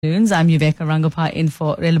I'm Yuveka Rangappa in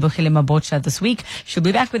for Relebohile Mabocha this week. She'll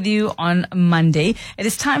be back with you on Monday. It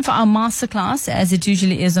is time for our masterclass, as it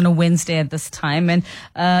usually is on a Wednesday at this time. And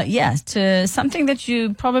to something that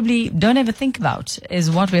you probably don't ever think about is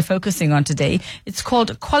what we're focusing on today. It's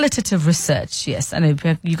called qualitative research. Yes, and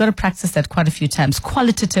you've got to practice that quite a few times.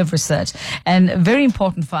 Qualitative research. And very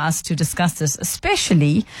important for us to discuss this,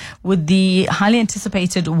 especially with the highly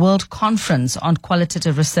anticipated World Conference on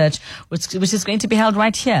Qualitative Research, which is going to be held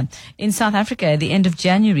right here in South Africa at the end of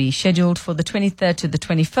January, scheduled for the 23rd to the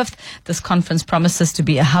 25th. This conference promises to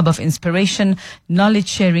be a hub of inspiration, knowledge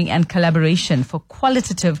sharing and collaboration for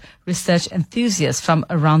qualitative research enthusiasts from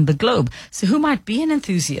around the globe. So who might be an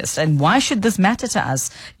enthusiast and why should this matter to us?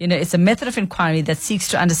 You know, it's a method of inquiry that seeks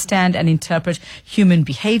to understand and interpret human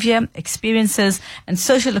behavior, experiences and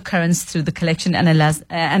social occurrence through the collection and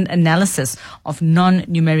analysis of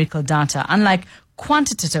non-numerical data. Unlike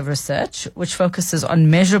quantitative research, which focuses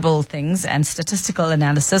on measurable things and statistical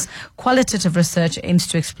analysis, qualitative research aims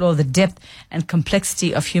to explore the depth and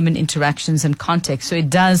complexity of human interactions and context. So it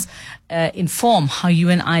does inform how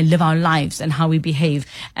you and I live our lives and how we behave.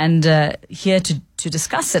 And here to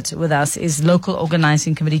discuss it with us is local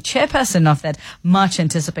organizing committee chairperson of that much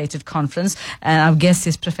anticipated conference. Our guest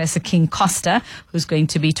is Professor King Costa, who's going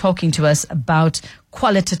to be talking to us about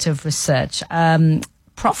qualitative research.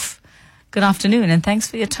 Prof, good afternoon, and thanks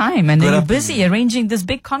for your time. And you're busy arranging this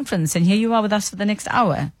big conference, and here you are with us for the next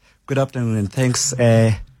hour. Good afternoon, and thanks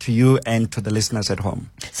to you and to the listeners at home.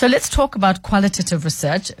 So let's talk about qualitative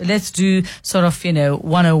research. Let's do sort of,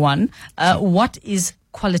 101. What is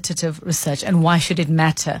qualitative research, and why should it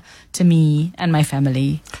matter to me and my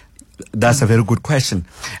family? That's a very good question.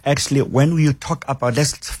 Actually, when we talk about,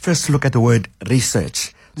 let's first look at the word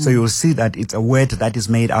research. So you'll see that it's a word that is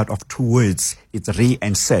made out of two words. It's re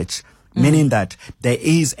and search. Meaning that there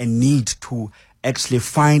is a need to actually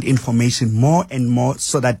find information more and more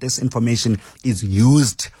so that this information is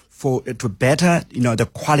used to better, the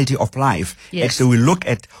quality of life. Yes. Actually, we look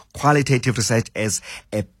at qualitative research as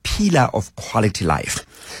a pillar of quality life.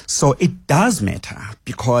 So it does matter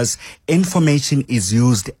because information is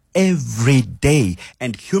used every day,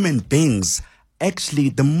 and human beings actually,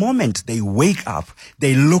 the moment they wake up,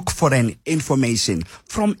 they look for an information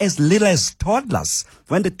from as little as toddlers.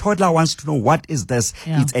 When the toddler wants to know what is this,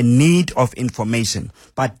 it's a need of information.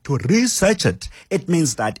 But to research it, it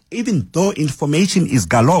means that even though information is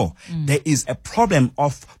galore, there is a problem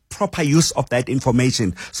of proper use of that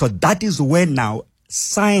information. So that is where now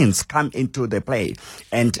science come into the play,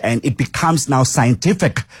 and it becomes now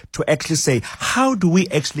scientific to actually say, how do we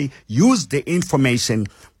actually use the information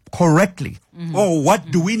correctly, or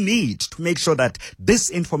what do we need to make sure that this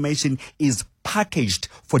information is packaged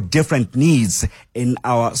for different needs in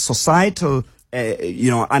our societal,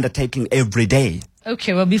 undertaking every day.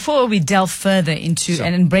 Okay, well, before we delve further into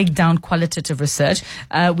and break down qualitative research,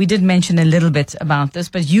 we did mention a little bit about this,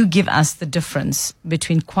 but you give us the difference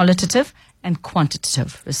between qualitative and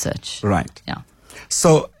quantitative research. Right. Yeah.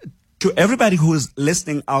 So to everybody who is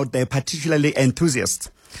listening out there, particularly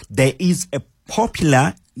enthusiasts, there is a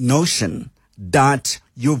popular notion that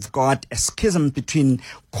you've got a schism between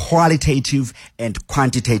qualitative and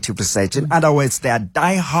quantitative research. In other words, there are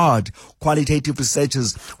die-hard qualitative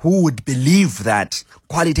researchers who would believe that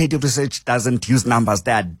qualitative research doesn't use numbers.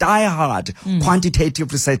 There are die-hard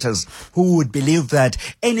quantitative researchers who would believe that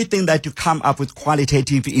anything that you come up with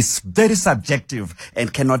qualitative is very subjective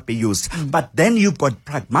and cannot be used. But then you've got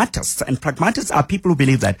pragmatists, and pragmatists are people who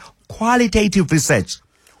believe that qualitative research,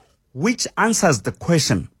 which answers the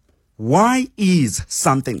question, why is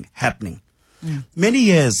something happening? Many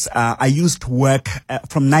years I used to work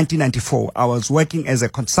from 1994. I was working as a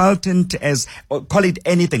consultant, call it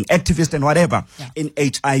anything, activist and whatever, in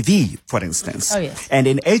HIV, for instance. Oh, yes. And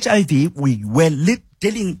in HIV, we were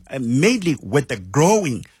dealing mainly with the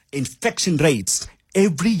growing infection rates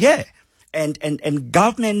every year. And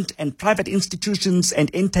government and private institutions and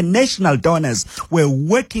international donors were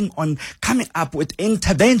working on coming up with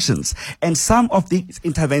interventions. And some of these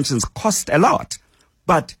interventions cost a lot.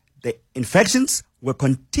 But the infections were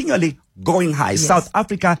continually going high. Yes. South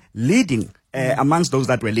Africa leading amongst those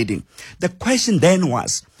that were leading. The question then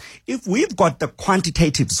was, if we've got the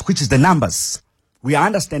quantitatives, which is the numbers, we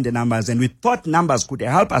understand the numbers, and we thought numbers could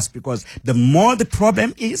help us because the more the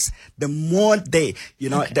problem is, the more the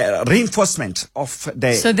reinforcement of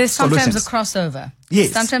the So there's sometimes solutions. a crossover.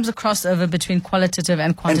 Yes. Sometimes a crossover between qualitative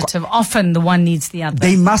and quantitative. Often the one needs the other.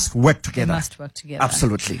 They must work together. They must work together.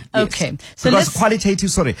 Absolutely. Okay. Yes. So because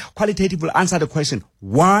qualitative will answer the question,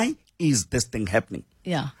 why is this thing happening?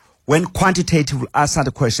 Yeah. When quantitative will answer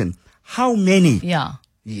the question, how many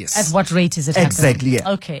Yes. At what rate is it happening? Exactly, yeah.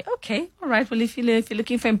 Okay. All right. Well, if you're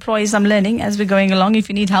looking for employees, I'm learning as we're going along. If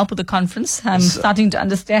you need help with the conference, I'm starting to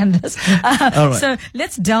understand this. All right. So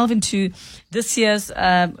let's delve into this year's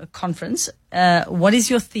conference. What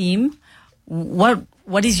is your theme?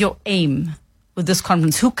 What is your aim with this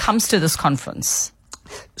conference? Who comes to this conference?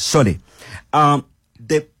 Surely.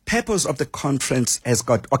 The purpose of the conference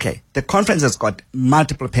the conference has got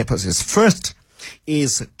multiple purposes. First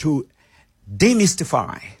is to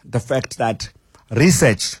demystify the fact that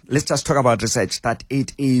research, let's just talk about research, that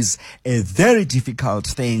it is a very difficult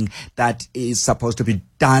thing that is supposed to be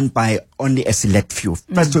done by only a select few.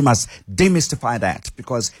 First, we must demystify that,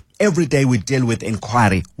 because every day we deal with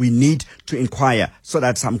inquiry. We need to inquire so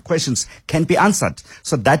that some questions can be answered.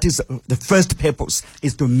 So that is the first purpose,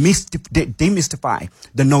 is to demystify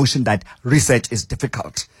the notion that research is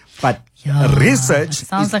difficult. But research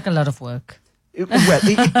sounds like a lot of work.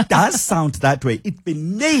 It does sound that way. It's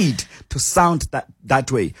been made to sound that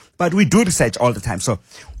way. But we do research all the time. So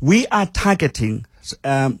we are targeting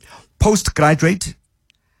postgraduate,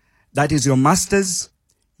 that is your master's,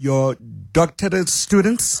 your doctorate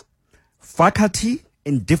students, faculty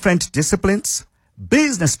in different disciplines,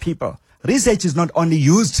 business people. Research is not only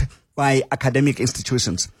used by academic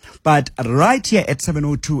institutions, but right here at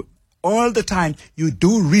 702, all the time you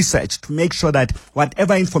do research to make sure that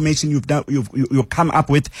whatever information you've come up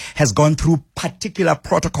with has gone through particular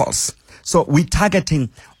protocols. So we're targeting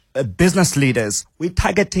business leaders, we're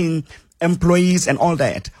targeting employees and all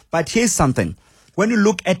that. But here's something. When you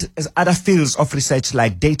look at other fields of research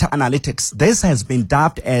like data analytics, this has been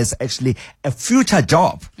dubbed as actually a future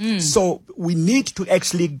job. So we need to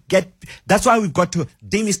actually that's why we've got to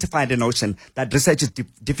demystify the notion that research is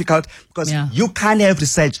difficult, because you can't have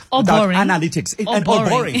research without analytics. Or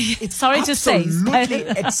boring. It's sorry to say. Absolutely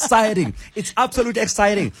exciting. It's absolutely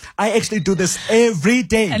exciting. I actually do this every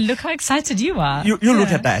day. And look how excited you are. You look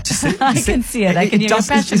at that. See? I can see it. I can hear you're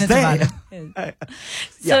passionate about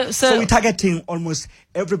it. So we're targeting almost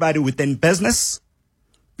everybody within business,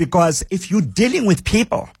 because if you're dealing with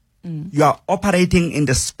people, you are operating in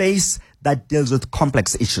the space that deals with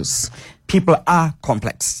complex issues. People are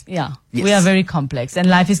complex. Yeah, we are very complex, and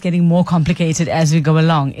life is getting more complicated as we go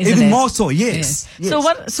along, isn't it? Even more so, yes. So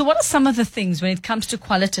what are some of the things when it comes to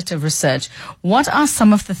qualitative research? What are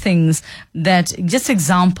some of the things just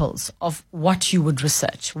examples of what you would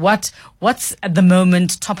research? What's at the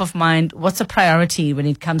moment top of mind? What's a priority when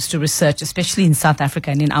it comes to research, especially in South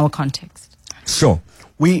Africa and in our context? Sure.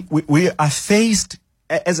 We are faced,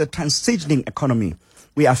 as a transitioning economy,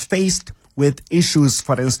 we are faced with issues,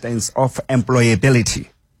 for instance, of employability.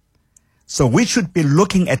 So we should be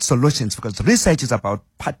looking at solutions, because research is about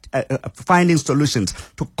finding solutions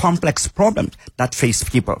to complex problems that face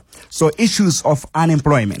people. So issues of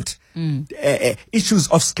unemployment, issues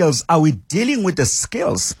of skills. Are we dealing with the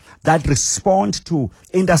skills that respond to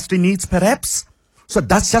industry needs, perhaps? So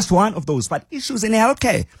that's just one of those. But issues in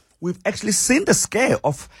healthcare. We've actually seen the scale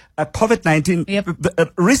of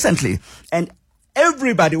COVID-19 recently. And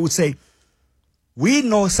everybody would say, we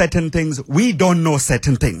know certain things, we don't know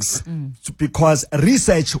certain things. Because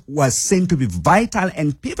research was seen to be vital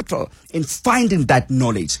and pivotal in finding that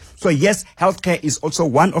knowledge. So yes, healthcare is also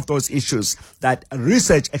one of those issues that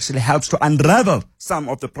research actually helps to unravel some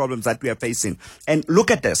of the problems that we are facing. And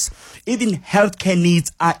look at this. Even healthcare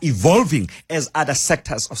needs are evolving as other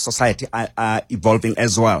sectors of society are evolving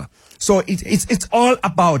as well. So it's all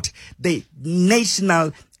about the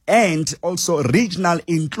national and also regional,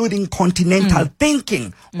 including continental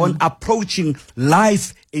thinking on approaching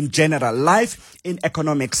life in general, life in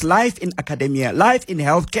economics, life in academia, life in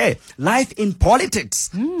healthcare, life in politics.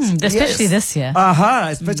 Especially this year.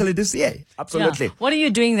 Especially this year. Absolutely. Yeah. What are you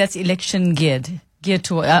doing that's election geared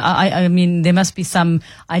to? I mean, there must be some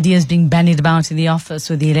ideas being bandied about in the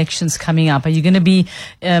office with the elections coming up. Are you going to be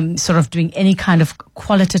sort of doing any kind of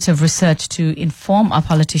qualitative research to inform our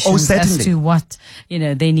politicians as to what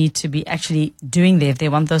they need to be actually doing there if they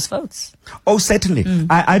want those votes? Oh, certainly.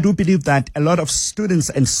 I do believe that a lot of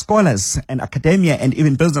students and scholars and academia and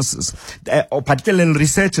even businesses, or particularly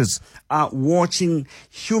researchers, are watching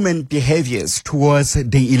human behaviors towards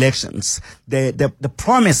the elections. The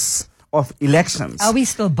promise of elections. Are we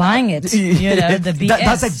still buying it? The BS.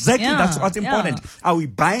 That's exactly, that's what's important. Are we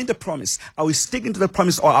buying the promise? Are we sticking to the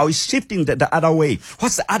promise, or are we shifting the other way?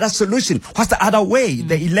 What's the other solution? What's the other way?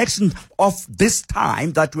 The election of this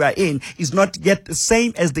time that we are in is not yet the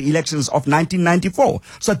same as the elections of 1994.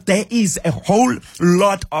 So there is a whole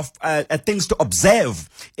lot of things to observe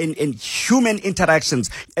in human interactions.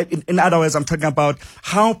 In other words, I'm talking about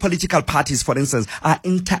how political parties, for instance, are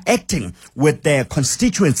interacting with their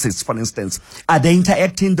constituencies, for instance, are they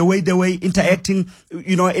interacting the way they were interacting,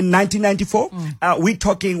 in 1994?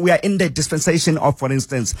 We are in the dispensation of, for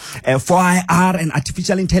instance, 4IR and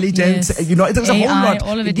artificial intelligence. Yes. There's a whole lot.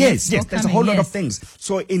 All of it, yes, there's a whole lot of yes. things.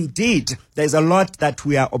 So indeed, there's a lot that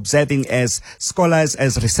we are observing as scholars,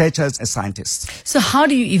 as researchers, as scientists. So how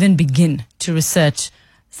do you even begin to research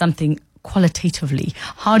something qualitatively?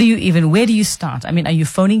 Where do you start? I mean, are you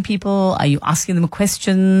phoning people? Are you asking them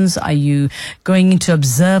questions? Are you going in to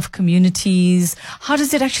observe communities? How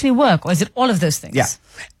does it actually work? Or is it all of those things? Yeah.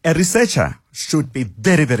 A researcher should be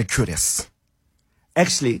very, very curious.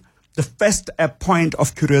 Actually, the first point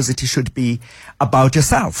of curiosity should be about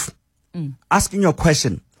yourself. Asking your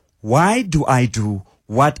question, why do I do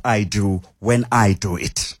what I do when I do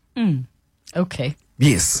it? Okay.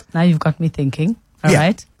 Yes. Now you've got me thinking. All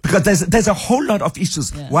right. Because there's a whole lot of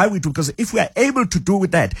issues why we do. Because if we are able to do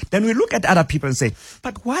with that, then we look at other people and say,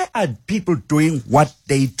 but why are people doing what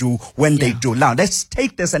they do when they do? Now, let's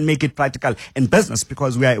take this and make it practical in business,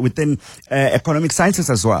 because we are within economic sciences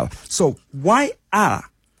as well. So why are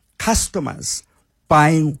customers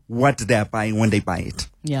buying what they're buying when they buy it?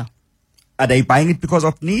 Yeah. Are they buying it because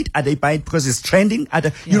of need? Are they buying it because it's trending?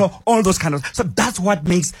 All those kind of. So that's what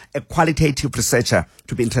makes a qualitative researcher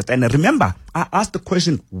to be interested. And remember, I asked the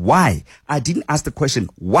question why. I didn't ask the question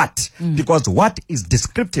what, because what is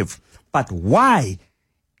descriptive, but why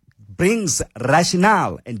brings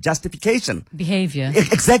rationale and justification. Behavior.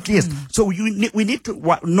 Exactly. Yes. So we need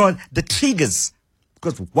to know the triggers.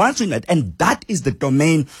 Because once we know it, and that is the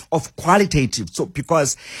domain of qualitative. So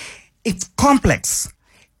because it's complex.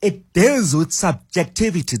 It deals with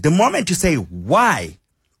subjectivity. The moment you say why,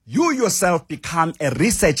 you yourself become a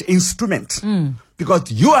research instrument,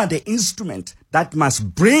 because you are the instrument that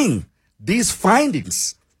must bring these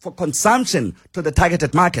findings for consumption to the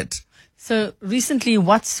targeted market. So recently,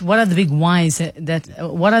 what are the big whys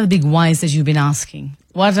that you've been asking?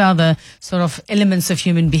 What are the sort of elements of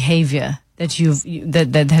human behavior that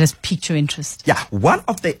that has piqued your interest? Yeah, one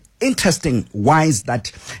of the interesting whys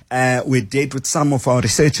that we did with some of our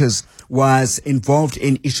researchers was involved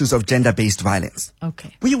in issues of gender-based violence.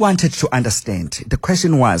 Okay. We wanted to understand. The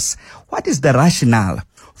question was, what is the rationale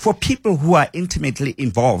for people who are intimately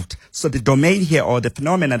involved? So the domain here, or the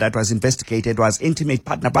phenomena that was investigated, was intimate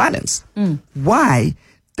partner violence. Why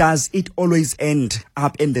does it always end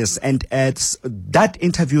up in this? And it's that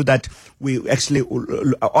interview that we actually,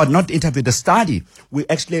 or not interview, the study, we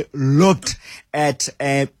actually looked at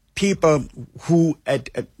people who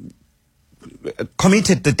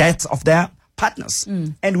committed the deaths of their partners.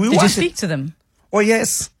 And we Did you speak to them? Oh,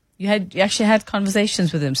 yes. You actually had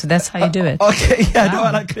conversations with them, so that's how you do it. Okay, yeah,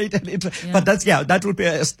 Wow. no, I created it. But that would be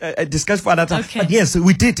a discussion for another time. Okay. But yes,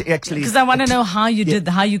 we did actually. Because I want to know how you did,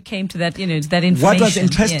 how you came to that, to that information. What was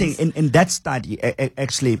interesting Yes. in that study,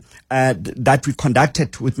 actually, that we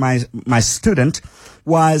conducted with my student,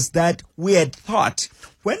 was that we had thought,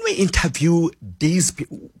 when we interview these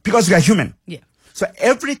people, because we are human. Yeah. So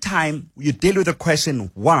every time you deal with the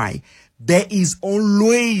question why, there is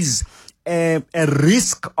always a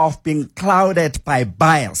risk of being clouded by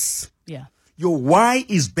bias. Yeah. Your why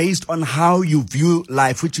is based on how you view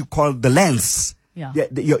life, which you call the lens. Yeah.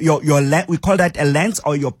 We call that a lens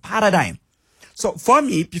or your paradigm. So for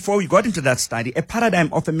me, before we got into that study, a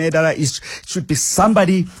paradigm of a murderer should be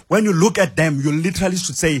somebody, when you look at them, you literally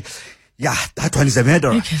should say, yeah, that one is a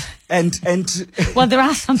murderer. Okay. And Well, there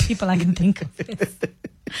are some people I can think of. Yes.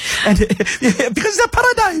 and because it's a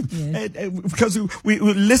paradigm. Yes. Because we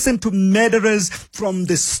listen to murderers from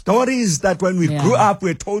the stories that when we grew up,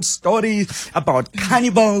 we're told stories about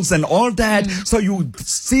cannibals and all that. So you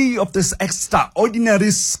see of this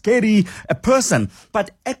extraordinary, scary person.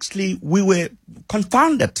 But actually, we were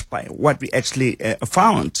confounded by what we actually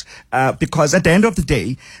found. Because at the end of the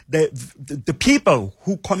day, the people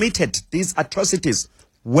who committed these atrocities,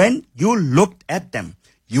 when you looked at them,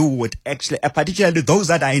 you would actually, particularly those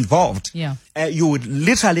that are involved, you would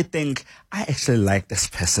literally think, I actually like this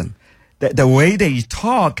person. The way they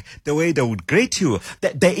talk, the way they would greet you,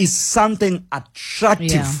 there is something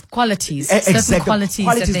attractive. Yeah. Qualities. Exactly. Certain qualities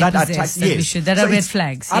that they possess that are red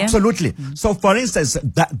flags. Absolutely. So for instance,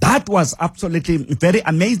 that was absolutely very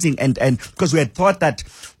amazing. And because we had thought that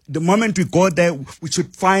the moment we go there, we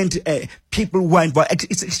should find people who are involved.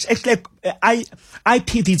 It's actually,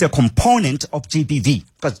 IPV is a component of GBV,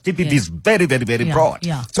 because GBV is very, very, very broad.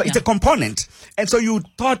 So it's a component. And so you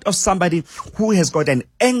thought of somebody who has got an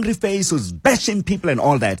angry face, who's bashing people and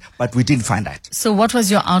all that, but we didn't find that. So what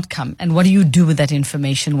was your outcome, and what do you do with that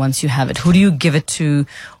information once you have it? Who do you give it to?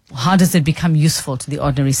 How does it become useful to the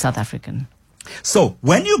ordinary South African? So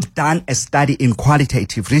when you've done a study in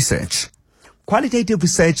qualitative research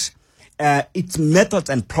its methods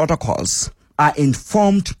and protocols are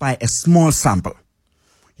informed by a small sample.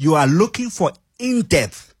 You are looking for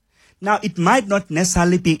in-depth. Now, it might not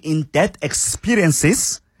necessarily be in-depth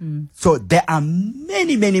experiences. So there are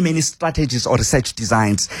many strategies or research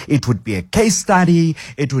designs. It would be a case study.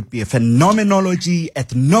 It would be a phenomenology,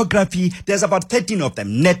 ethnography. There's about 13 of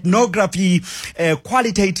them. Ethnography,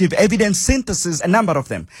 qualitative evidence synthesis, a number of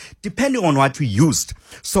them, depending on what we used.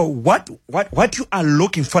 So what you are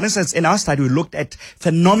looking, for instance, in our study, we looked at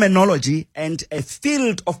phenomenology and a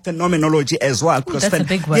field of phenomenology as well. Ooh, that's a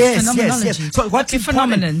big word. Yes, Phenomenology. yes. So what's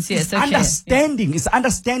phenomenons? Yes, is okay.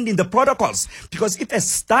 understanding the protocols. Because if a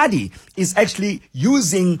study is actually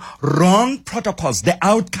using wrong protocols, the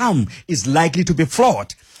outcome is likely to be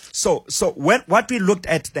flawed. So what we looked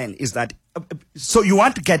at then is that, so you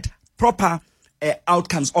want to get proper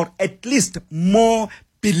outcomes, or at least more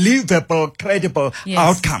believable, credible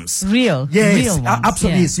outcomes. Real ones.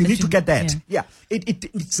 Absolutely. Yes, you need to get that. Yeah.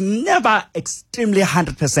 It's never extremely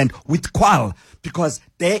 100% with qual, because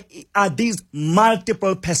there are these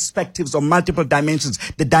multiple perspectives or multiple dimensions.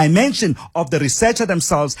 The dimension of the researcher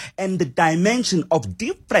themselves and the dimension of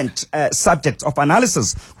different subjects of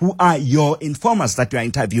analysis who are your informers that you are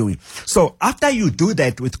interviewing. So after you do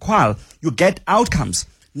that with qual, you get outcomes.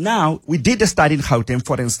 Now, we did a study in Gauteng,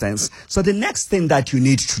 for instance. So the next thing that you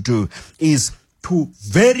need to do is to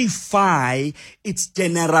verify its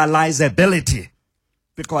generalizability,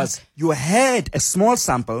 because you had a small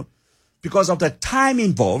sample because of the time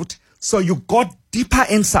involved. So you got deeper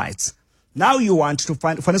insights. Now you want to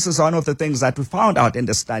find, for instance, one of the things that we found out in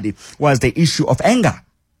the study was the issue of anger.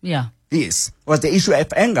 Yeah. Yes, was the issue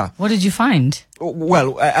of anger. What did you find?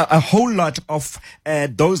 Well, a whole lot of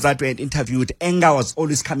those that were interviewed, anger was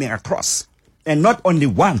always coming across. And not only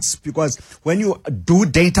once, because when you do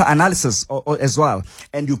data analysis or as well,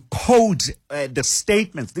 and you code the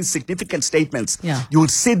statements, these significant statements, you will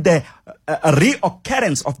see the a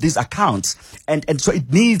reoccurrence of these accounts. And so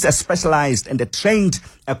it needs a specialized and a trained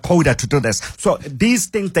coder to do this. So these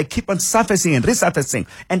things, they keep on surfacing and resurfacing.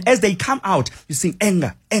 And as they come out, you see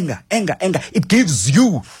anger. It gives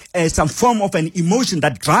you some form of an emotion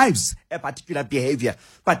that drives a particular behavior.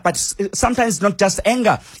 But sometimes not just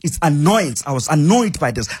anger, it's annoyance. I was annoyed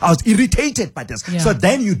by this. I was irritated by this. So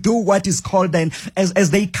then you do what is called then,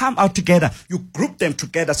 as they come out together, you group them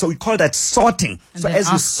together. So we call that sorting. And so as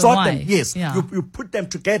you sort them, you put them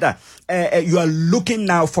together, you are looking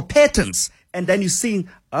now for patterns. And then you see,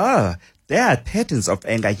 there are patterns of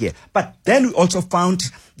anger here. But then we also found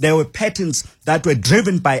there were patterns that were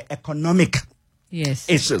driven by economic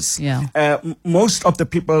issues. Most of the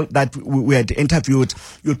people that we had interviewed,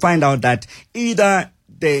 you'll find out that either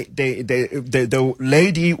the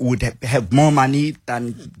lady would have more money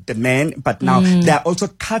than the man, but now there are also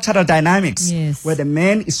cultural dynamics where the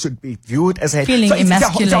man should be viewed as a feeling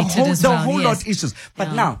emasculated as well. There are a whole lot of issues.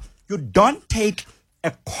 But now you don't take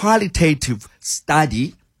a qualitative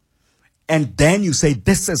study and then you say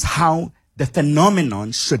this is how the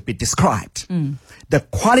phenomenon should be described. The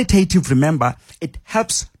qualitative, remember, it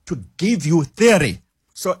helps to give you theory.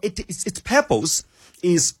 So its purpose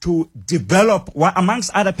is to develop, amongst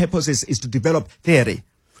other purposes, is to develop theory.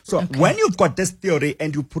 So when you've got this theory,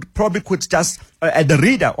 and you probably could just, the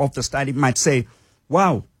reader of the study might say,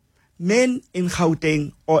 wow, men in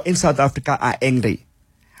Gauteng or in South Africa are angry.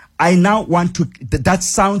 I now want to, that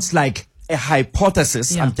sounds like a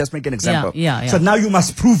hypothesis. I'm just making an example. So now you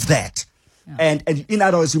must prove that. And in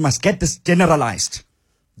other words, you must get this generalized.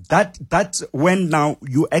 That's when now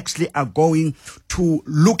you actually are going to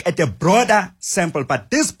look at a broader sample. But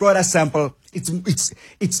this broader sample,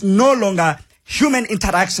 it's no longer human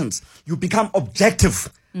interactions. You become objective.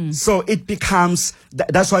 So it becomes,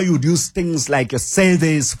 that's why you would use things like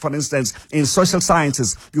surveys. For instance, in social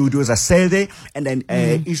sciences, you would use a survey and then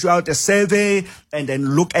issue out a survey and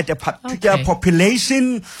then look at a particular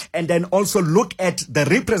population and then also look at the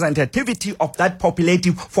representativity of that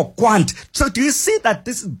population for quant. So do you see that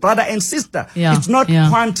this is brother and sister? It's not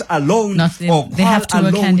quant alone or they have to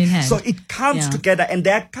alone. Work hand in hand. So it comes together, and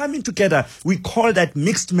they are coming together. We call that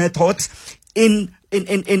mixed methods in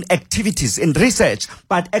activities, in research,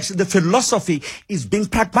 but actually the philosophy is being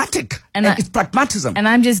pragmatic, and it's pragmatism. And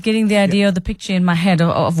I'm just getting the idea of the picture in my head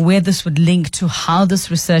of where this would link to how this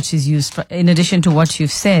research is used. In addition to what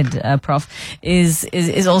you've said, Prof, is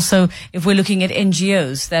also if we're looking at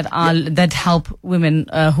NGOs that help women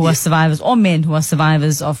who are survivors, or men who are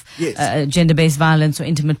survivors of gender-based violence or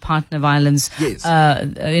intimate partner violence. Or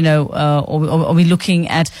we're looking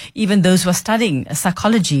at even those who are studying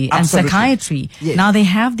psychology and psychiatry. Now they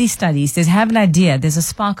have these studies, they have an idea, there's a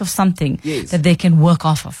spark of something that they can work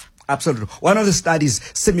off of. Absolutely. One of the studies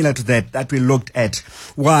similar to that we looked at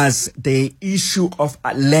was the issue of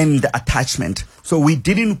land attachment. So we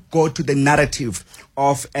didn't go to the narrative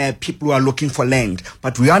of people who are looking for land,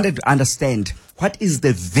 but we wanted to understand what is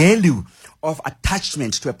the value of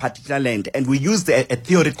attachment to a particular land. And we used a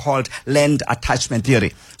theory called land attachment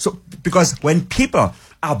theory. So because when people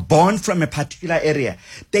are born from a particular area,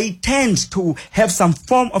 they tend to have some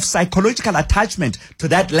form of psychological attachment to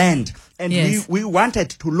that land. And yes. we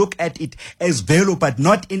wanted to look at it as value, but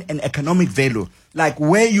not in an economic value. Like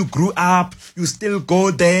where you grew up, you still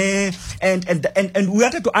go there. And we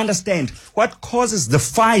wanted to understand what causes the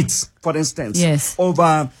fights, for instance, yes.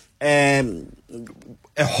 over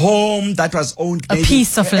a home that was owned. A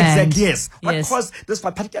piece of land. Exactly, yes. What caused this,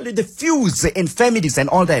 particularly the feuds in families and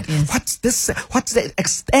all that? Yes. What's the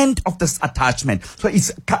extent of this attachment? So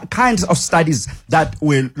it's kinds of studies that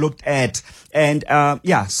we looked at. And then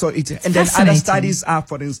other studies are,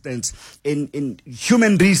 for instance, in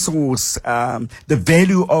human resource, the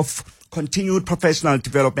value of continued professional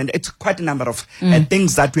development. It's quite a number of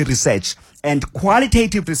things that we research. And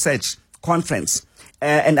qualitative research conference,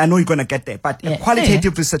 and I know you're going to get there, but a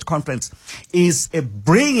qualitative research conference is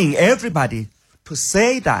bringing everybody to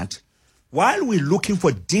say that while we're looking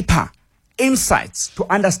for deeper insights to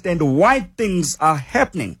understand why things are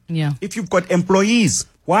happening, if you've got employees,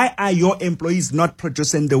 why are your employees not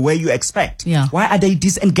producing the way you expect? Why are they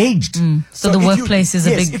disengaged? So the workplace is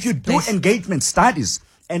a big if you place. do engagement studies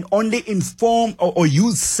and only inform or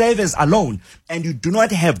use surveys alone, and you do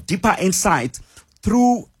not have deeper insight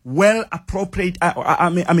through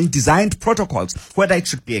designed protocols, whether it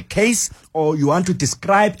should be a case or you want to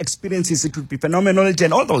describe experiences, it would be phenomenology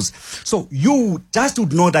and all those. So you just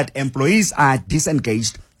would know that employees are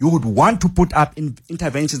disengaged. You would want to put up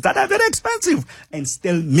interventions that are very expensive and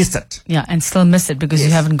still miss it. Yeah, and still miss it because you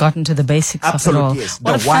haven't gotten to the basics of it all. Yes.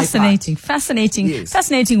 What a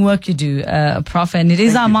fascinating work you do, Prof. And it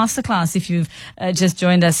is our masterclass. If you've just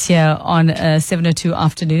joined us here on 7:02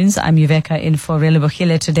 afternoons, I'm Yuveka in for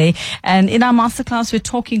Relebohile today. And in our masterclass, we're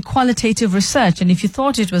talking qualitative research. And if you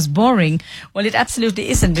thought it was boring, well, it absolutely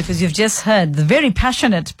isn't, because you've just heard the very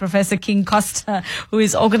passionate Professor King Costa, who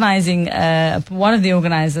is organizing, one of the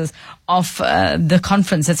organizers of the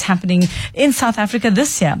conference that's happening in South Africa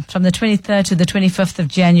this year from the 23rd to the 25th of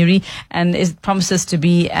January, and it promises to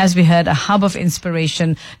be, as we heard, a hub of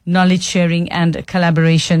inspiration, knowledge sharing and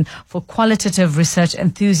collaboration for qualitative research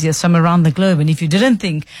enthusiasts from around the globe. And if you didn't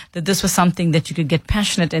think that this was something that you could get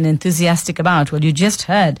passionate and enthusiastic about, well, you just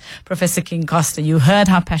heard Professor King Costa. You heard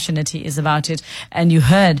how passionate he is about it, and you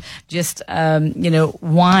heard just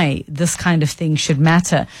why this kind of thing should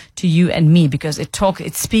matter to you and me, because it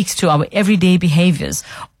speaks to our everyday behaviors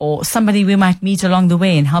or somebody we might meet along the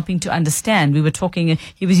way and helping to understand. We were talking,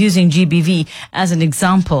 he was using GBV as an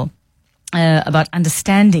example about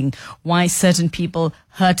understanding why certain people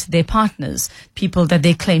hurt their partners, people that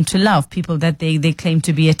they claim to love, people that they claim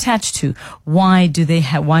to be attached to. Why do they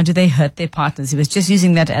hurt their partners? He was just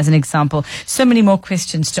using that as an example. So many more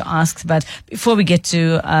questions to ask. But before we get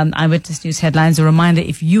to Eyewitness News headlines, a reminder,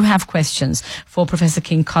 if you have questions for Professor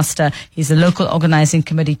King Costa, he's the local organizing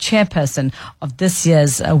committee chairperson of this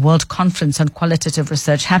year's World Conference on Qualitative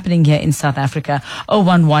Research happening here in South Africa.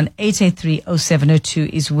 011-883-0702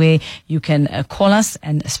 is where you can call us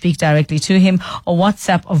and speak directly to him, or WhatsApp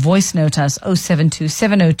or voice note us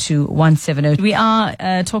 072-702-170. We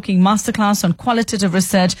are talking masterclass on qualitative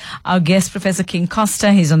research. Our guest, Professor King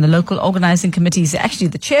Costa, he's on the local organizing committee. He's actually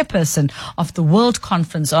the chairperson of the World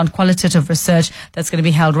Conference on Qualitative Research that's going to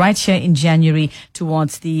be held right here in January,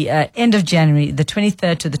 towards the end of January, the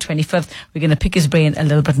 23rd to the 25th. We're going to pick his brain a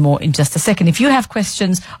little bit more in just a second. If you have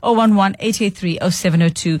questions,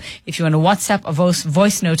 011-883-0702. If you want to WhatsApp or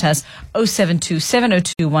voice note us,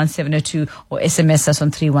 072-702-1702, or SMS us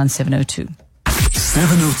on 31702.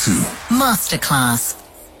 702 Masterclass.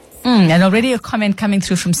 And already a comment coming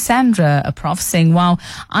through from Sandra, Prof, saying, wow,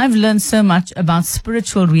 I've learned so much about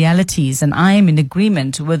spiritual realities, and I am in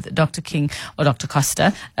agreement with Dr. King, or Dr.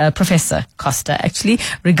 Costa, Professor Costa, actually,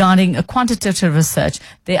 regarding a quantitative research.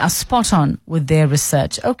 They are spot on with their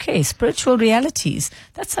research. Okay, spiritual realities.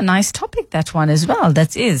 That's a nice topic, that one as well.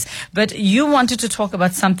 That is. But you wanted to talk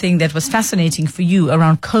about something that was fascinating for you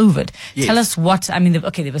around COVID. Yes. Tell us what,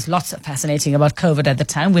 there was lots of fascinating about COVID at the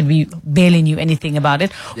time when we barely knew anything about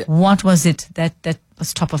it. Yeah. What was it that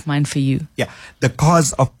was top of mind for you? Yeah, the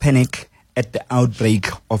cause of panic at the outbreak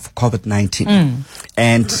of COVID-19.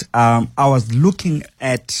 And I was looking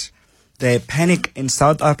at the panic in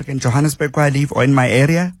South Africa, in Johannesburg where I live, or in my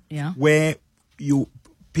area, where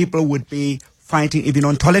people would be fighting even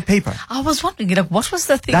on toilet paper. I was wondering, what was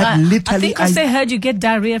the thing? That I literally think because they heard you get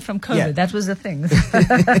diarrhea from COVID. Yeah. That was the thing.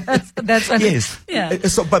 That's what Yes. Yeah.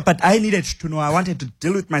 So, but I needed to know. I wanted to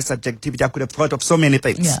deal with my subjectivity. I could have thought of so many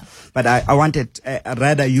things. Yeah. But I wanted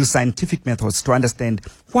rather use scientific methods to understand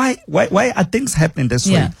why are things happening this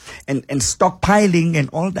Yeah. way, and stockpiling and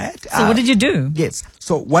all that. So what did you do? Yes.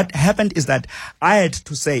 So what happened is that I had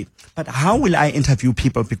to say, but how will I interview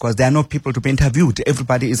people, because there are no people to be interviewed?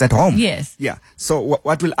 Everybody is at home. Yes. Yeah. So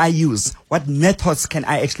what will I use? What methods can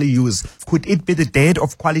I actually use? Could it be the death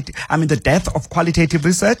of qualitative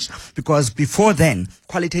research? Because before then,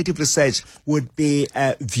 qualitative research would be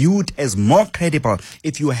viewed as more credible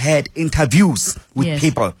if you had interviews with Yes.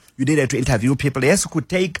 people. You needed to interview people. Yes, you could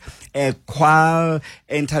take qual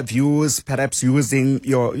interviews, perhaps using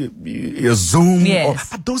your Zoom. Yes.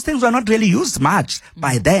 But those things were not really used much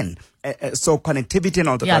by then. So connectivity and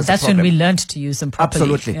all that. Yeah, was a that's when problem. we learned to use them properly.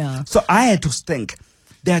 Absolutely. Yeah. So I had to think,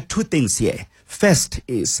 there are two things here. First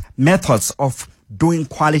is methods of doing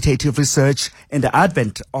qualitative research in the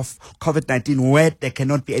advent of COVID-19 where there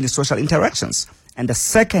cannot be any social interactions. And the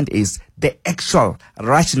second is the actual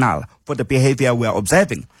rationale for the behavior we are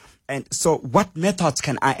observing. And so what methods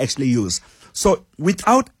can I actually use? So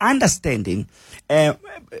without understanding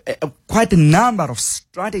quite a number of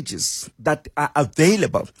strategies that are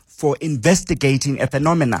available for investigating a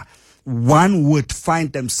phenomena, one would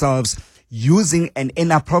find themselves using an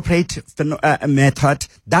inappropriate method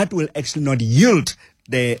that will actually not yield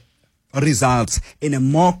the results in a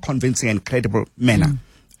more convincing and credible manner.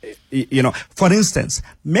 For instance,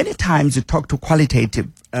 many times you talk to qualitative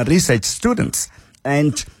research students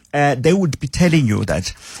and they would be telling you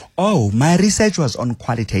that, oh, my research was on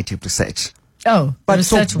qualitative research. Oh, But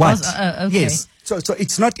research so what? was okay. Yes. So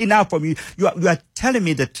it's not enough for me. You are telling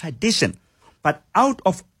me the tradition, but out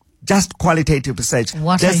of just qualitative research,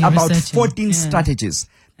 What there's are you about researching? 14 Yeah. strategies.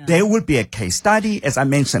 There will be a case study, as I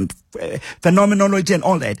mentioned, phenomenology and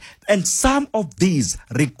all that. And some of these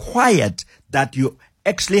required that you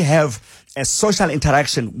actually have a social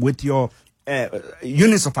interaction with your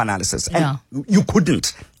units of analysis. Yeah. And you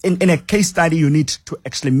couldn't. In a case study, you need to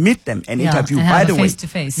actually meet them and Yeah, interview. and By have the a way,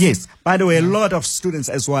 face-to-face. yes. By the way, a lot of students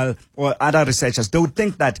as well, or other researchers, they would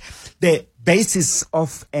think that the basis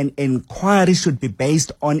of an inquiry should be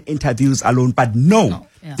based on interviews alone. But no,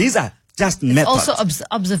 yeah. these are just methods. Also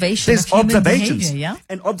observation There's of human observations. behavior, yeah?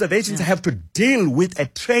 And observations have to deal with a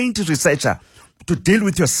trained researcher, to deal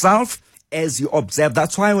with yourself as you observe.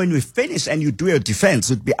 That's why when we finish and you do your defense,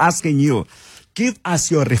 we'd be asking you, give us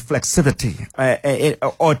your reflexivity,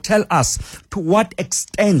 or tell us to what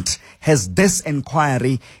extent has this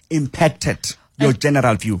inquiry impacted your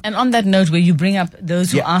general view. And on that note, where you bring up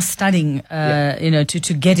those who Yeah. are studying,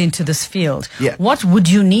 to get into this field, Yeah. what would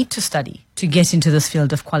you need to study to get into this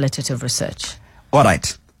field of qualitative research? All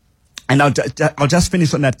right. And I'll just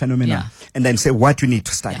finish on that phenomenon and then say what you need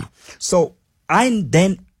to study. Yeah. So I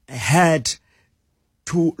then had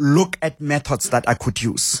to look at methods that I could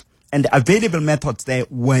use. And the available methods there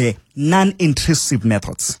were non-intrusive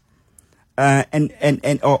methods,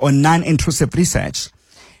 or non-intrusive research,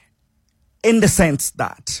 in the sense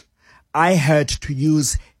that I had to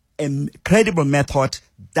use a credible method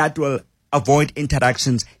that will avoid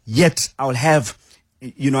interactions, yet I'll have,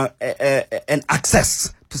 an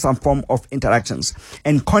access to some form of interactions.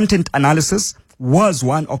 And content analysis was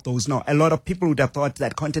one of those. Now, a lot of people would have thought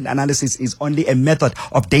that content analysis is only a method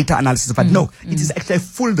of data analysis, but no, it is actually a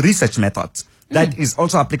full research method that is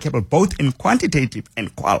also applicable both in quantitative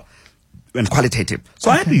and qualitative. So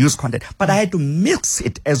I had to use content, but I had to mix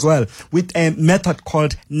it as well with a method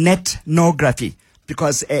called netnography,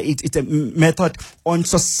 because it's a method on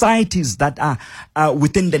societies that are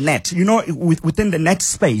within the net. Within the net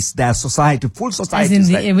space, there are full societies.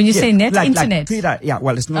 As in when you say net, internet? Like Twitter,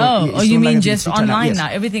 well, it's not. Oh, you mean just Twitter online yes. now?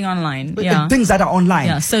 Everything online, But yeah. things that are online.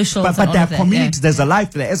 Yeah, socials But and all there are of that, communities, yeah. there's a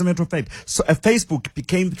life there. As a matter of fact, so Facebook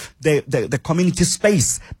became the community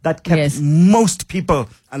space that kept Yes. most people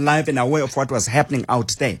alive and aware of what was happening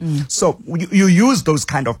out there. So you use those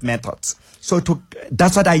kind of methods. So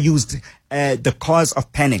that's what I used, the cause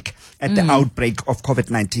of panic at the outbreak of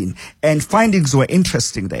COVID-19. And findings were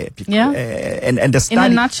interesting there. Yeah. And the study.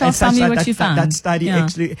 In a nutshell, and tell me such what you found. That study Yeah.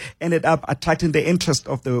 actually ended up attracting the interest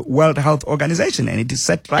of the World Health Organization. And it is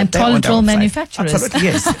set right And there on toilet their roll website. manufacturers. Absolutely,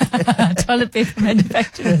 yes. Toilet paper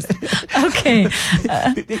manufacturers. Okay.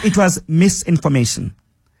 It was misinformation.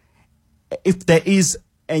 If there is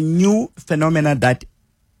a new phenomenon that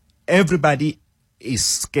everybody is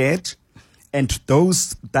scared, and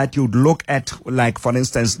those that you'd look at, like, for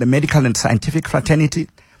instance, the medical and scientific fraternity,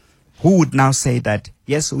 who would now say that,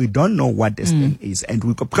 Yes, we don't know what this thing is, and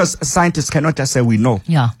because scientists cannot just say we know.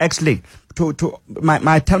 Yeah. Actually,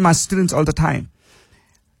 I tell my students all the time,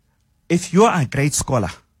 if you are a great scholar,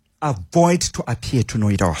 avoid to appear to know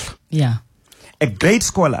it all. Yeah. A great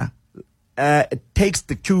scholar takes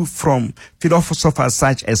the cue from philosophers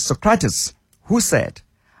such as Socrates, who said,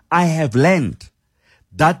 I have learned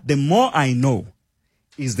that the more I know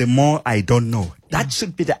is the more I don't know. That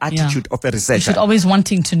should be the attitude of a researcher. You should always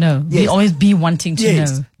wanting to know. Yes. Always be wanting to know.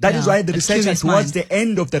 That is why the researcher, towards the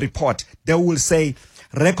end of the report, they will say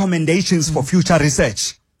recommendations for future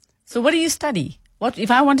research. So what do you study? What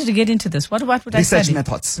if I wanted to get into this? What would I study? Research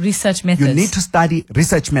methods. Research methods. You need to study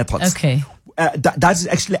research methods. Okay. That's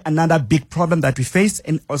actually another big problem that we face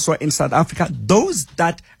also in South Africa.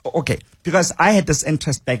 Because I had this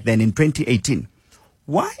interest back then in 2018.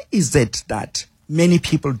 Why is it that many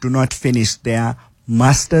people do not finish their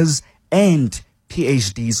masters and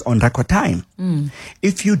PhDs on record time?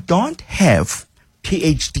 If you don't have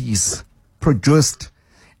PhDs produced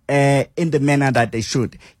in the manner that they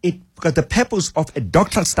should, because the purpose of a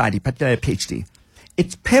doctoral study, particularly a PhD,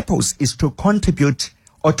 its purpose is to contribute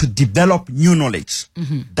or to develop new knowledge.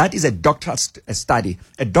 That is a doctoral study.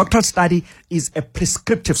 A doctoral study is a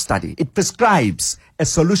prescriptive study. It prescribes a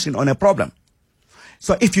solution on a problem.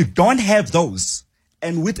 So if you don't have those,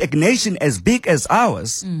 and with a nation as big as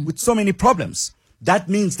ours, with so many problems, that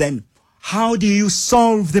means then, how do you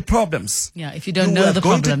solve the problems? Yeah, if you don't know the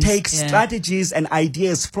problems. You are going to take strategies and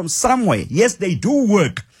ideas from somewhere. Yes, they do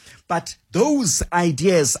work, but those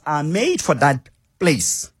ideas are made for that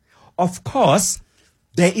place. Of course,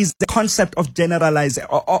 there is the concept of generalization,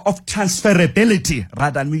 of transferability,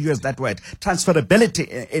 rather than we use that word,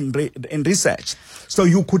 transferability in research. So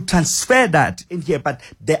you could transfer that in here, but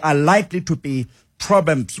there are likely to be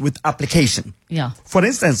problems with application. Yeah. For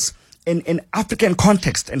instance, in African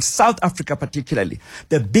context, and South Africa particularly,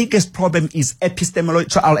 the biggest problem is epistemology.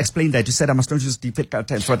 So I'll explain that. You said I must not use difficult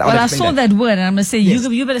terms. So I saw that word, and I'm going to say,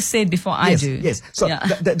 you better say it before I do. Yes. So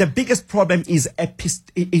the biggest problem is it's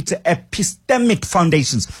epistemic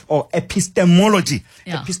foundations or epistemology.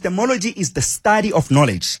 Yeah. Epistemology is the study of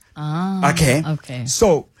knowledge. Okay.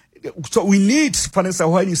 So we need, for instance,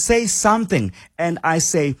 when you say something, and I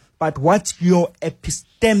say, but what's your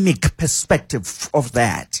epistemic perspective of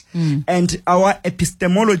that? And our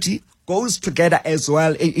epistemology goes together as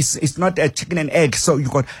well. It's not a chicken and egg. So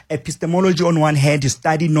you've got epistemology on one hand, you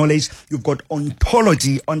study knowledge. You've got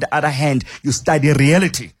ontology on the other hand, you study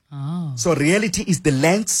reality. So reality is the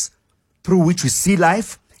lens through which we see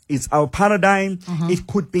life. It's our paradigm. It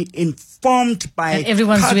could be informed by and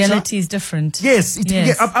everyone's culture. reality is different. Yes,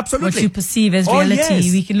 absolutely. What you perceive as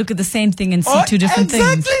reality, we can look at the same thing and see two different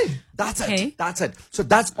things. That's it. So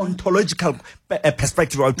that's ontological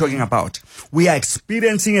perspective I'm talking about. We are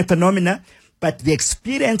experiencing a phenomena, but the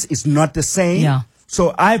experience is not the same. Yeah.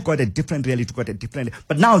 So I've got a different reality,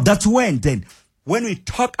 but now that's when we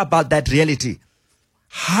talk about that reality,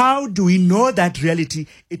 how do we know that reality?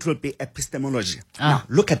 It will be epistemology. Now,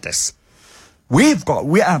 look at this. We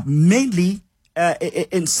are mainly,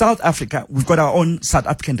 in South Africa, we've got our own South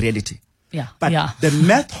African reality. But the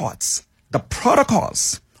methods, the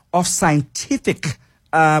protocols of scientific,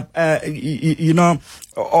 or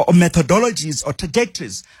methodologies or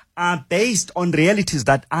trajectories are based on realities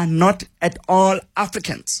that are not at all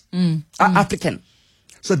Africans, are African.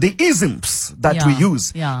 So the isms that we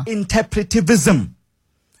use, interpretivism,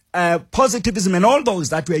 positivism, and all those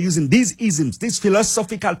that we are using, these isms, these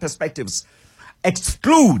philosophical perspectives,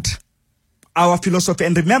 exclude our philosophy.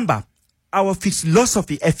 And remember, a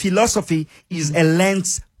philosophy is a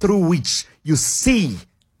lens through which you see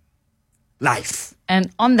life. And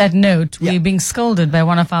on that note, we're being scolded by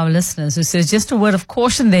one of our listeners who says, just a word of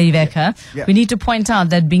caution there, Iveka. We need to point out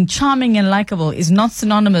that being charming and likable is not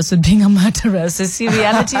synonymous with being a murderer. So see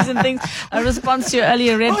realities and things. A response to your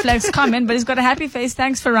earlier red flags comment, but he's got a happy face.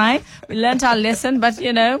 Thanks, Farai. We learned our lesson, but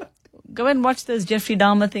go and watch those Jeffrey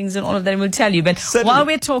Dahmer things and all of that, and we'll tell you. But while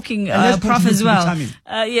we're talking, Prof as well,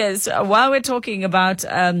 while we're talking about,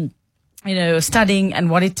 studying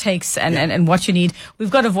and what it takes and what you need.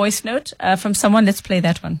 We've got a voice note from someone. Let's play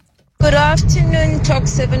that one. Good afternoon, Talk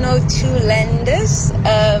 702 lenders.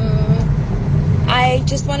 I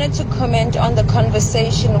just wanted to comment on the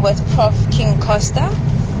conversation with Prof. King Costa.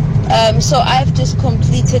 So I've just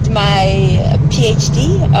completed my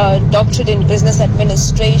PhD, doctorate in business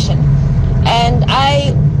administration. And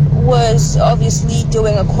I was obviously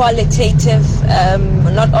doing a qualitative,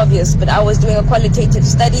 not obvious, but I was doing a qualitative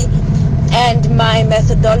study, and my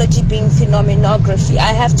methodology being phenomenography.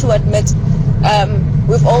 I have to admit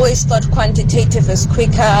We've always thought quantitative is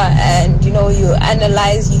quicker, and you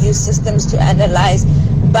analyze, you use systems to analyze,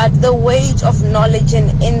 but the weight of knowledge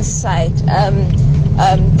and insight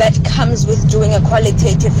that comes with doing a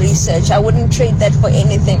qualitative research, I wouldn't trade that for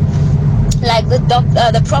anything. Like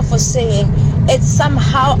the prof was saying, it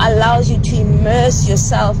somehow allows you to immerse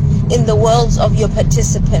yourself in the worlds of your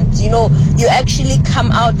participants. You actually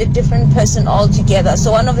come out a different person altogether.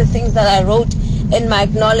 So one of the things that I wrote in my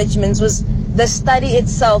acknowledgements was the study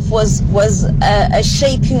itself was a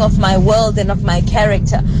shaping of my world and of my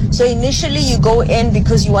character. So initially you go in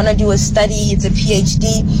because you want to do a study, it's a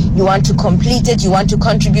PhD, you want to complete it, you want to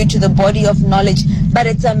contribute to the body of knowledge, but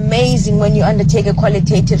it's amazing when you undertake a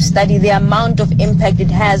qualitative study, the amount of impact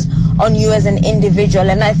it has on you as an individual.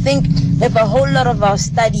 And I think if a whole lot of our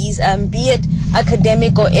studies, be it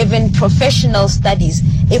academic or even professional studies,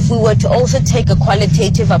 if we were to also take a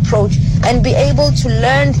qualitative approach and be able to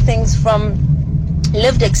learn things from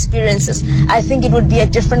lived experiences, I think it would be a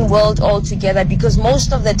different world altogether, because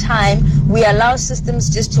most of the time we allow systems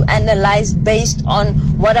just to analyze based on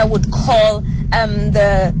what I would call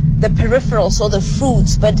the peripherals or the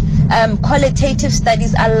fruits, but qualitative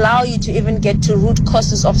studies allow you to even get to root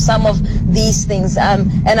causes of some of these things,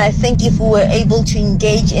 and I think if we were able to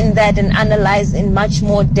engage in that and analyze in much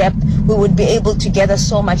more depth, we would be able to gather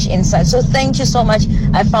so much insight. So thank you so much.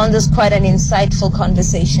 I found this quite an insightful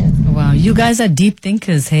conversation. Wow, you guys are deep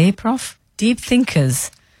thinkers, hey, Prof? Deep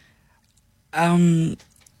thinkers.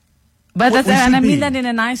 But that's, and I mean that in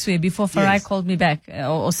a nice way. Before Farai called me back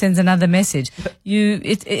or sends another message,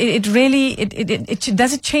 it really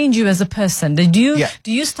does it change you as a person? Do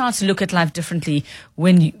you start to look at life differently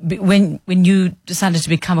when you decided to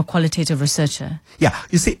become a qualitative researcher? Yeah,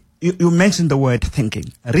 you see, you mentioned the word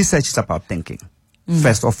thinking. Research is about thinking,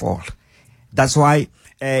 first of all. That's why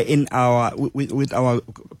with our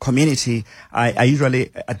community, I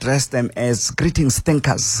usually address them as greetings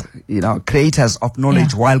thinkers, creators of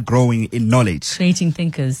knowledge while growing in knowledge. Creating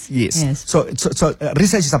thinkers. Yes. So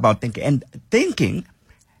research is about thinking, and thinking,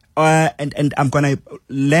 and I'm going to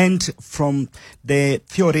lend from the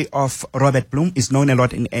theory of Robert Bloom, is known a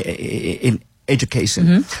lot in education.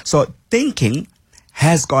 Mm-hmm. So thinking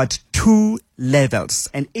has got 2 levels,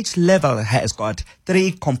 and each level has got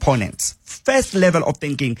 3 components. First level of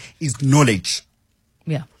thinking is knowledge.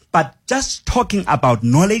 Yeah. But just talking about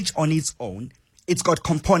knowledge on its own, it's got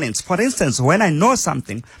components. For instance, when I know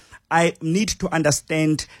something, I need to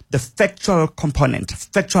understand the factual component,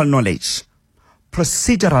 factual knowledge,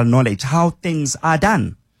 procedural knowledge, how things are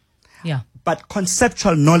done. Yeah. But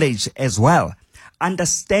conceptual knowledge as well,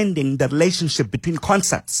 understanding the relationship between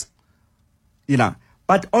concepts.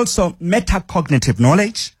 But also metacognitive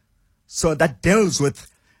knowledge, so that deals with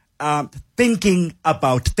thinking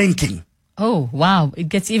about thinking. Oh, wow. It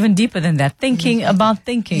gets even deeper than that. Thinking about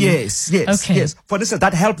thinking. Yes. Okay. Yes. For instance,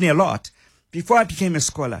 that helped me a lot. Before I became a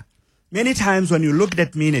scholar, many times when you looked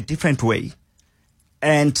at me in a different way,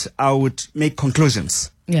 and I would make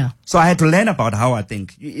conclusions. Yeah. So I had to learn about how I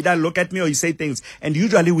think. You either look at me or you say things, and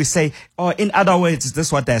usually we say, in other words, is this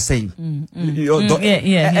what they're saying? And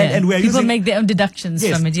we're people make their own deductions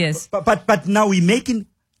from it, yes. But now we're making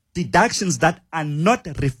deductions that are not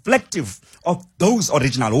reflective of those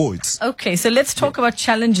original words. Okay, so let's talk about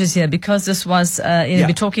challenges here, because this was,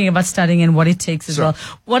 we're talking about studying and what it takes as well.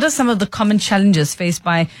 What are some of the common challenges faced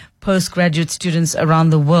by postgraduate students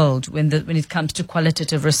around the world when it comes to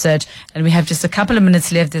qualitative research? And we have just a couple of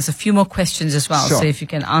minutes left. There's a few more questions as well. So if you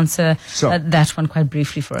can answer that one quite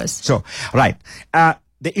briefly for us. Sure. Right.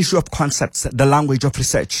 The issue of concepts, the language of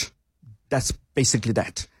research. That's basically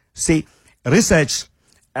that. See, research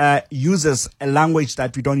uses a language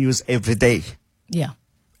that we don't use every day. Yeah.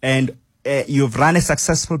 And you've run a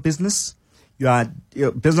successful business. Your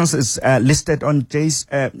business is listed on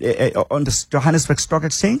the Johannesburg Stock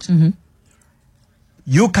Exchange. Mm-hmm.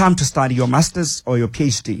 You come to study your master's or your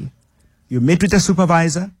PhD. You meet with a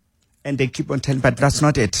supervisor, and they keep on telling, but that's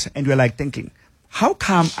not it. And you're like thinking, how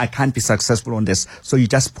come I can't be successful on this? So you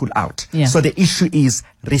just pull out. Yeah. So the issue is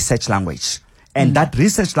research language. And that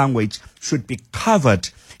research language should be covered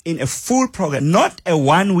in a full program, not a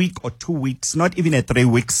 1 week or 2 weeks, not even a 3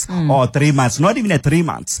 weeks or 3 months, not even a 3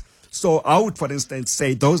 months. So I would, for instance,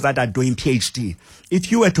 say those that are doing PhD, if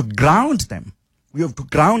you were to ground them, we have to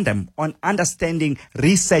ground them on understanding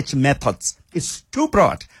research methods. It's too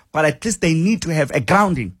broad, but at least they need to have a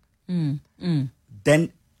grounding.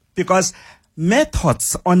 Then, because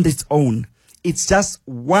methods on its own, it's just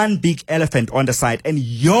one big elephant on the side, and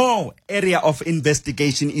your area of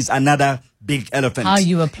investigation is another big elephant. How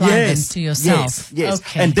you apply them to yourself. Yes.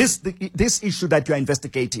 Okay. And this issue that you are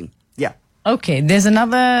investigating. Yeah. Okay, there's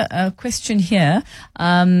another question here.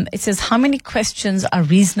 It says, how many questions are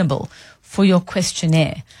reasonable for your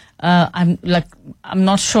questionnaire? I'm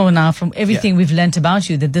not sure now from everything we've learnt about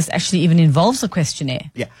you that this actually even involves a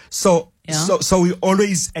questionnaire. Yeah. So we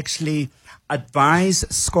always actually advise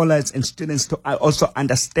scholars and students to also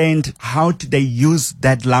understand how do they use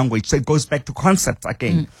that language. So it goes back to concepts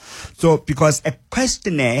again. So because a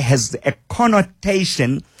questionnaire has a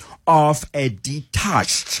connotation of a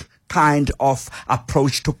detached kind of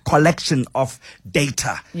approach to collection of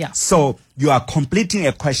data. Yeah. So you are completing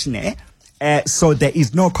a questionnaire, so there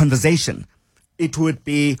is no conversation. It would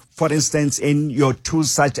be, for instance, in your tools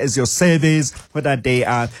such as your surveys, whether they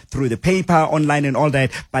are through the paper, online and all that,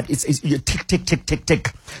 but it's you tick, tick, tick, tick,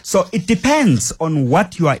 tick. So it depends on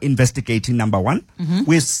what you are investigating, number one.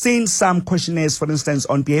 We've seen some questionnaires, for instance,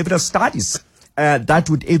 on behavioral studies, that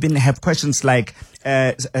would even have questions like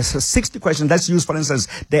 60 questions. Let's use, for instance,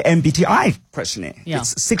 the MBTI questionnaire. Yeah.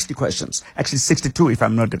 It's 60 questions. Actually, 62 if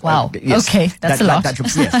I'm not... Wow. Yes. Okay, that's a lot.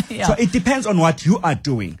 Yes. Yeah. So it depends on what you are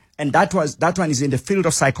doing. And that one is in the field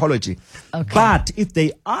of psychology. Okay. But if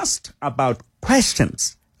they asked about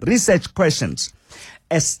questions, research questions,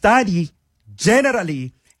 a study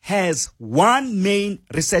generally has one main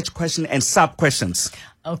research question and sub-questions.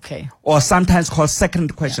 Okay. Or sometimes called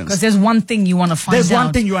second questions. Because there's one thing you want to find out. There's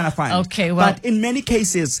one thing you want to find. Okay, well. But in many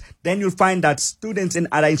cases, then you'll find that students in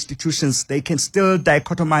other institutions, they can still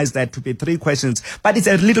dichotomize that to be 3 questions. But it's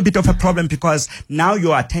a little bit of a problem because now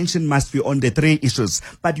your attention must be on the 3 issues.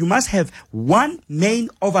 But you must have one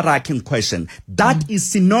main overarching question. That is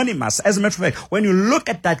synonymous. As a matter of fact, when you look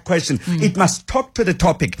at that question, it must talk to the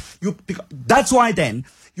topic. That's why then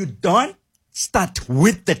you don't start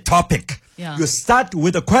with the topic. Yeah. You start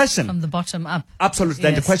with a question. From the bottom up. Absolutely.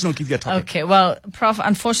 Then the Yes. question will give you a topic. Okay, well, Prof,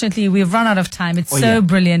 unfortunately, we've run out of time. It's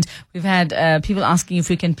brilliant. We've had people asking if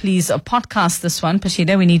we can please podcast this one.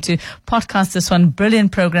 Pashida, we need to podcast this one.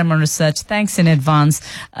 Brilliant program on research. Thanks in advance.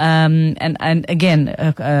 And again,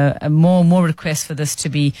 more requests for this to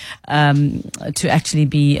be, to actually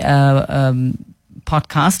be,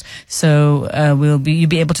 podcast. So you'll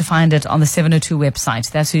be able to find it on the 702 website.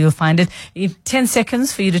 That's where you'll find it. 10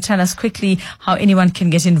 seconds for you to tell us quickly how anyone can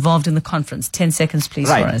get involved in the conference. 10 seconds, please,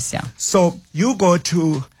 for us. Yeah. So you go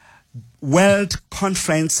to World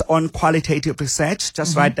Conference on Qualitative Research.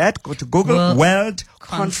 Just write that. Go to Google World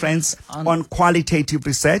Conference on Qualitative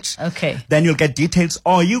Research. Okay. Then you'll get details.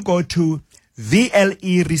 Or you go to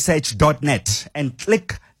vleresearch.net and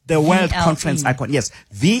click the World Conference icon. Yes,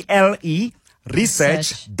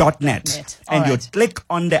 vleresearch.net. And you click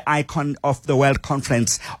on the icon of the World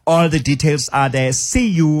Conference. All the details are there. See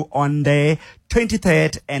you on the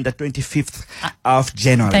 23rd and the 25th of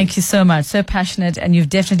January. Thank you so much. So passionate. And you've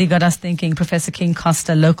definitely got us thinking. Professor King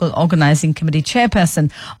Costa, Local Organizing Committee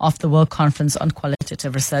Chairperson of the World Conference on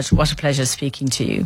Qualitative Research. What a pleasure speaking to you.